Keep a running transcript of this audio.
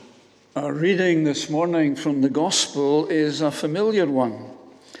Our reading this morning from the Gospel is a familiar one.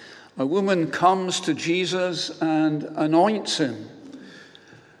 A woman comes to Jesus and anoints him.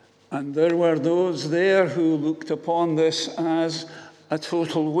 And there were those there who looked upon this as a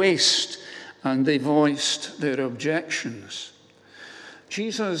total waste, and they voiced their objections.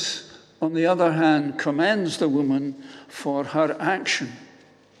 Jesus, on the other hand, commends the woman for her action.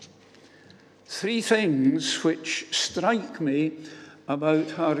 Three things which strike me about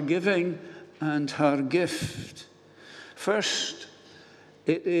her giving and her gift. First,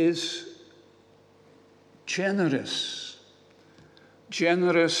 it is generous.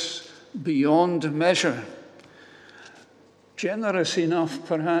 Generous beyond measure. Generous enough,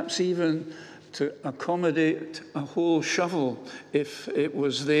 perhaps, even to accommodate a whole shovel if it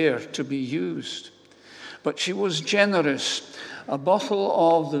was there to be used. But she was generous. A bottle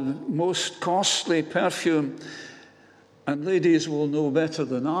of the most costly perfume, and ladies will know better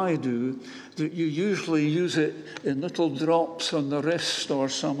than I do, that you usually use it in little drops on the wrist or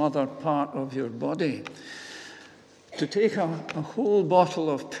some other part of your body. To take a whole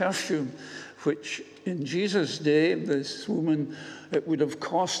bottle of perfume, which in Jesus' day, this woman, it would have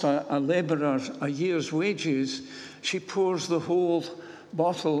cost a labourer a year's wages, she pours the whole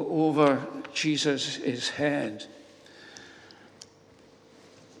bottle over Jesus' head.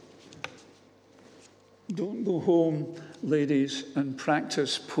 Don't go home, ladies, and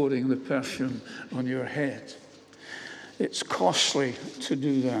practice pouring the perfume on your head. It's costly to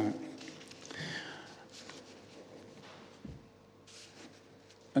do that.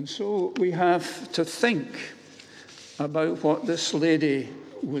 And so we have to think about what this lady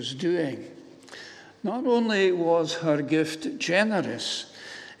was doing. Not only was her gift generous,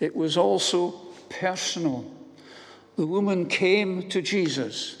 it was also personal. The woman came to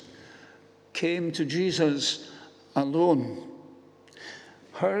Jesus alone.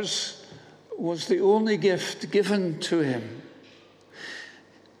 Hers was the only gift given to him.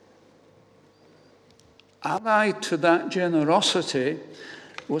 Allied to that generosity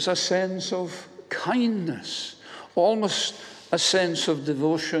was a sense of kindness, almost a sense of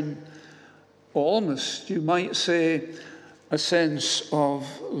devotion, almost, you might say, a sense of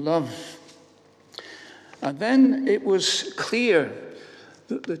love. And then it was clear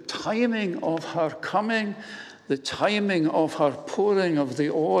that the timing of her coming, the timing of her pouring of the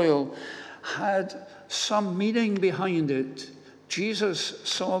oil had some meaning behind it. Jesus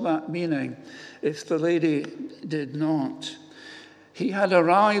saw that meaning if the lady did not. He had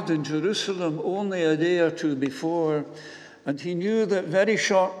arrived in Jerusalem only a day or two before, and he knew that very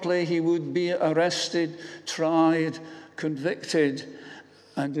shortly he would be arrested, tried, convicted,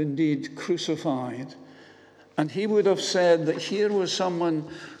 and indeed crucified. And he would have said that here was someone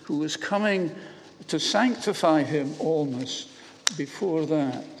who was coming to sanctify him almost before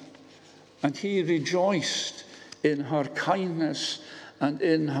that. And he rejoiced in her kindness and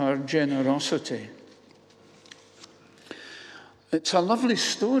in her generosity. It's a lovely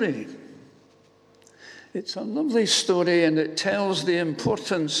story. It's a lovely story, and it tells the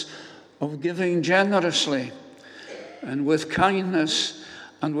importance of giving generously and with kindness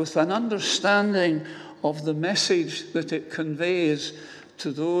and with an understanding of the message that it conveys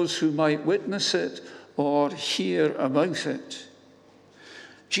to those who might witness it or hear about it.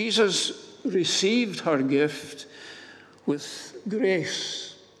 Jesus received her gift with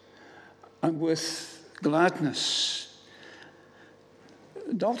grace and with gladness.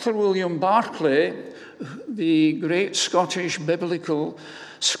 Dr. William Barclay, the great Scottish biblical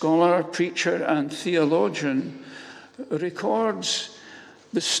scholar, preacher, and theologian, records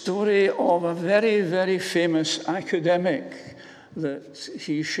the story of a very, very famous academic that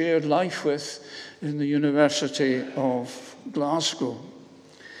he shared life with in the University of Glasgow.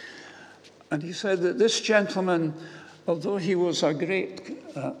 And he said that this gentleman, although he was a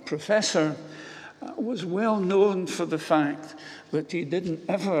great professor, was well known for the fact that he didn't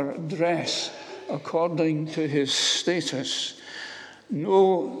ever dress according to his status.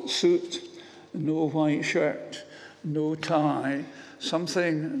 No suit, no white shirt, no tie,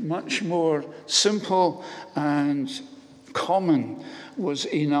 something much more simple and common was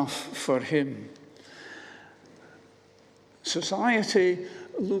enough for him. Society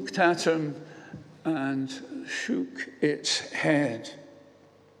looked at him and shook its head.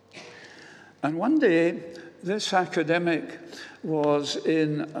 And one day, this academic was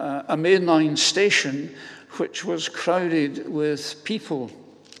in a mainline station which was crowded with people.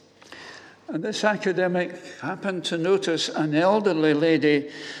 And this academic happened to notice an elderly lady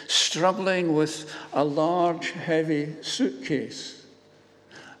struggling with a large, heavy suitcase.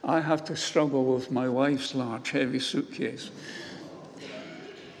 I have to struggle with my wife's large, heavy suitcase.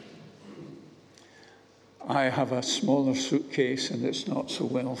 I have a smaller suitcase and it's not so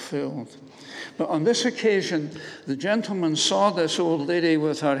well filled. But on this occasion, the gentleman saw this old lady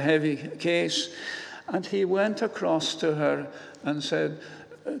with her heavy case, and he went across to her and said,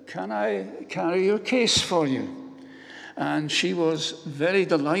 "Can I carry your case for you?" And she was very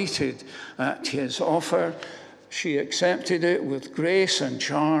delighted at his offer. She accepted it with grace and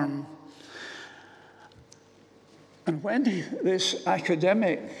charm. And when this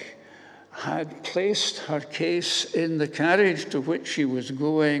academic had placed her case in the carriage to which she was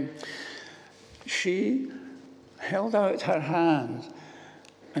going, she held out her hand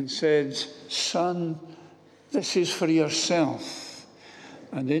and said, "Son, this is for yourself."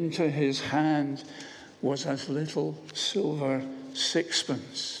 And into his hand was a little silver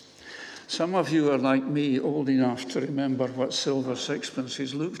sixpence. Some of you are like me, old enough to remember what silver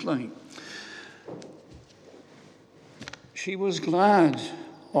sixpences looked like. She was glad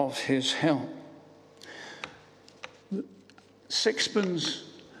of his help. Sixpence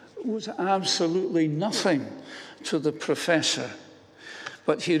was absolutely nothing to the professor,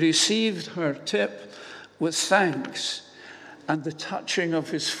 but he received her tip with thanks and the touching of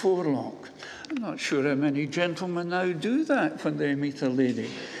his forelock. I'm not sure how many gentlemen now do that when they meet a lady.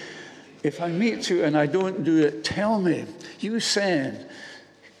 If I meet you and I don't do it, tell me. You said.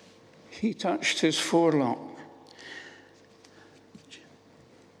 He touched his forelock.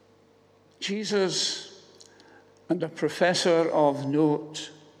 Jesus, and a professor of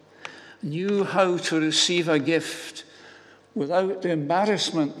note, knew how to receive a gift without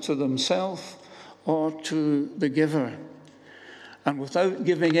embarrassment to themselves or to the giver, and without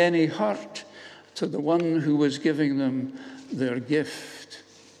giving any hurt to the one who was giving them their gift.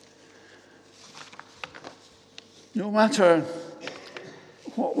 No matter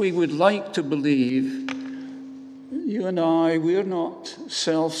what we would like to believe, you and I, we're not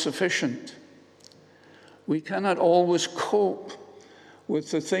self-sufficient. We cannot always cope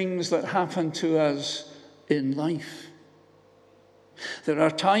with the things that happen to us in life. There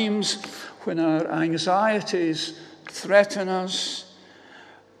are times when our anxieties threaten us,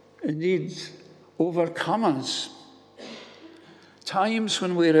 indeed overcome us. Times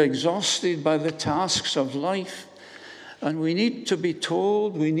when we're exhausted by the tasks of life, and we need to be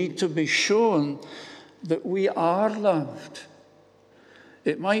told, we need to be shown that we are loved.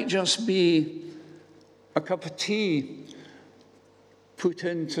 It might just be a cup of tea put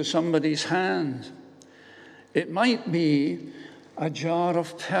into somebody's hand. It might be a jar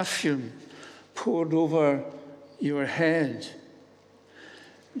of perfume poured over your head.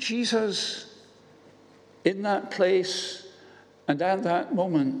 Jesus, in that place and at that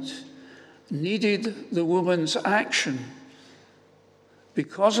moment, needed the woman's action.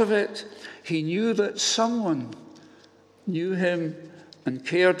 Because of it, he knew that someone knew him and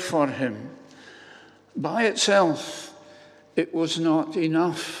cared for him. By itself, it was not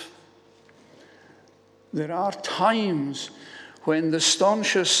enough. There are times when the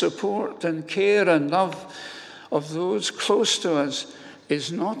staunchest support and care and love of those close to us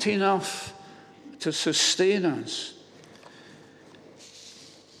is not enough to sustain us.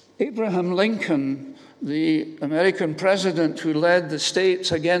 Abraham Lincoln, the American president who led the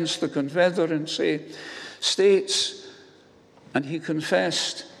states against the Confederacy states, and he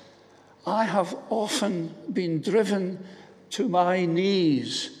confessed, "I have often been driven to my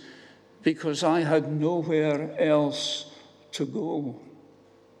knees because I had nowhere else to go."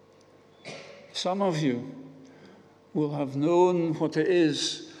 Some of you will have known what it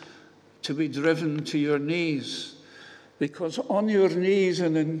is to be driven to your knees, because on your knees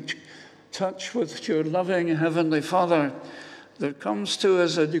and in touch with your loving Heavenly Father, there comes to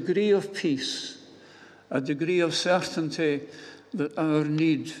us a degree of peace, a degree of certainty that our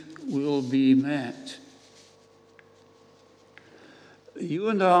need will be met. You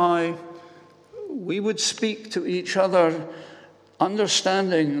and I, we would speak to each other,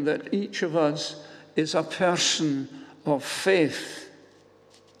 understanding that each of us is a person of faith.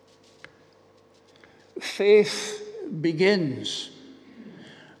 Faith begins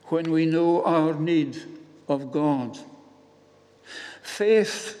when we know our need of God.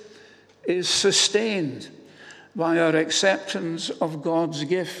 Faith is sustained by our acceptance of God's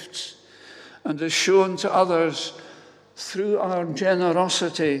gifts and is shown to others through our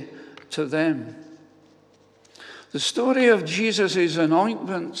generosity to them. The story of Jesus'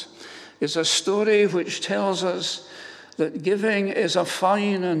 anointment is a story which tells us that giving is a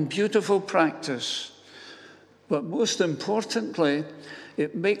fine and beautiful practice, but most importantly,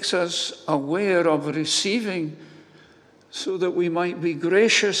 it makes us aware of receiving so that we might be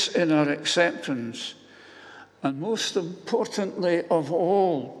gracious in our acceptance. And most importantly of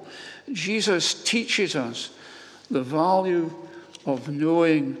all, Jesus teaches us the value of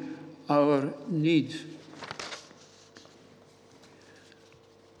knowing our need.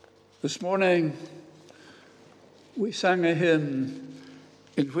 This morning, we sang a hymn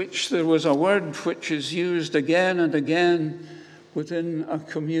in which there was a word which is used again and again within a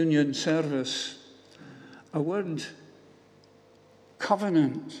communion service. A word,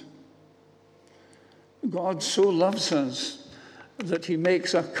 covenant. God so loves us that he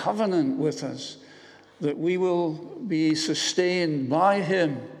makes a covenant with us, that we will be sustained by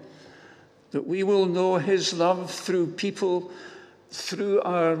him, that we will know his love through people, through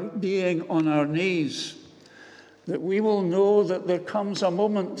our being on our knees, that we will know that there comes a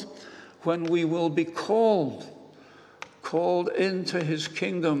moment when we will be called into his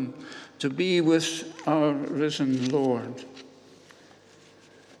kingdom to be with our risen Lord.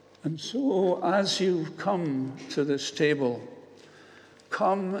 And so as you come to this table,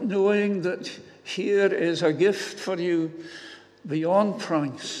 come knowing that here is a gift for you beyond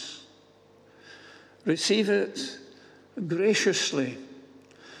price. Receive it graciously.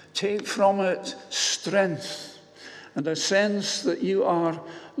 Take from it strength and a sense that you are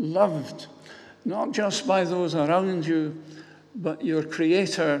loved, not just by those around you, but your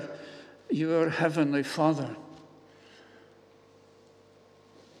Creator, your Heavenly Father.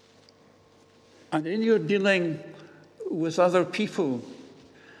 And in your dealing with other people,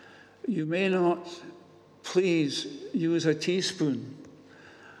 you may not please use a teaspoon.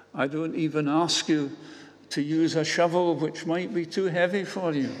 I don't even ask you to use a shovel, which might be too heavy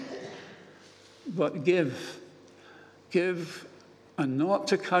for you. But give, and not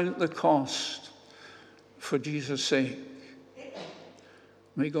to count the cost, for Jesus' sake.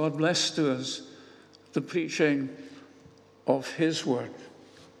 May God bless to us the preaching of his word.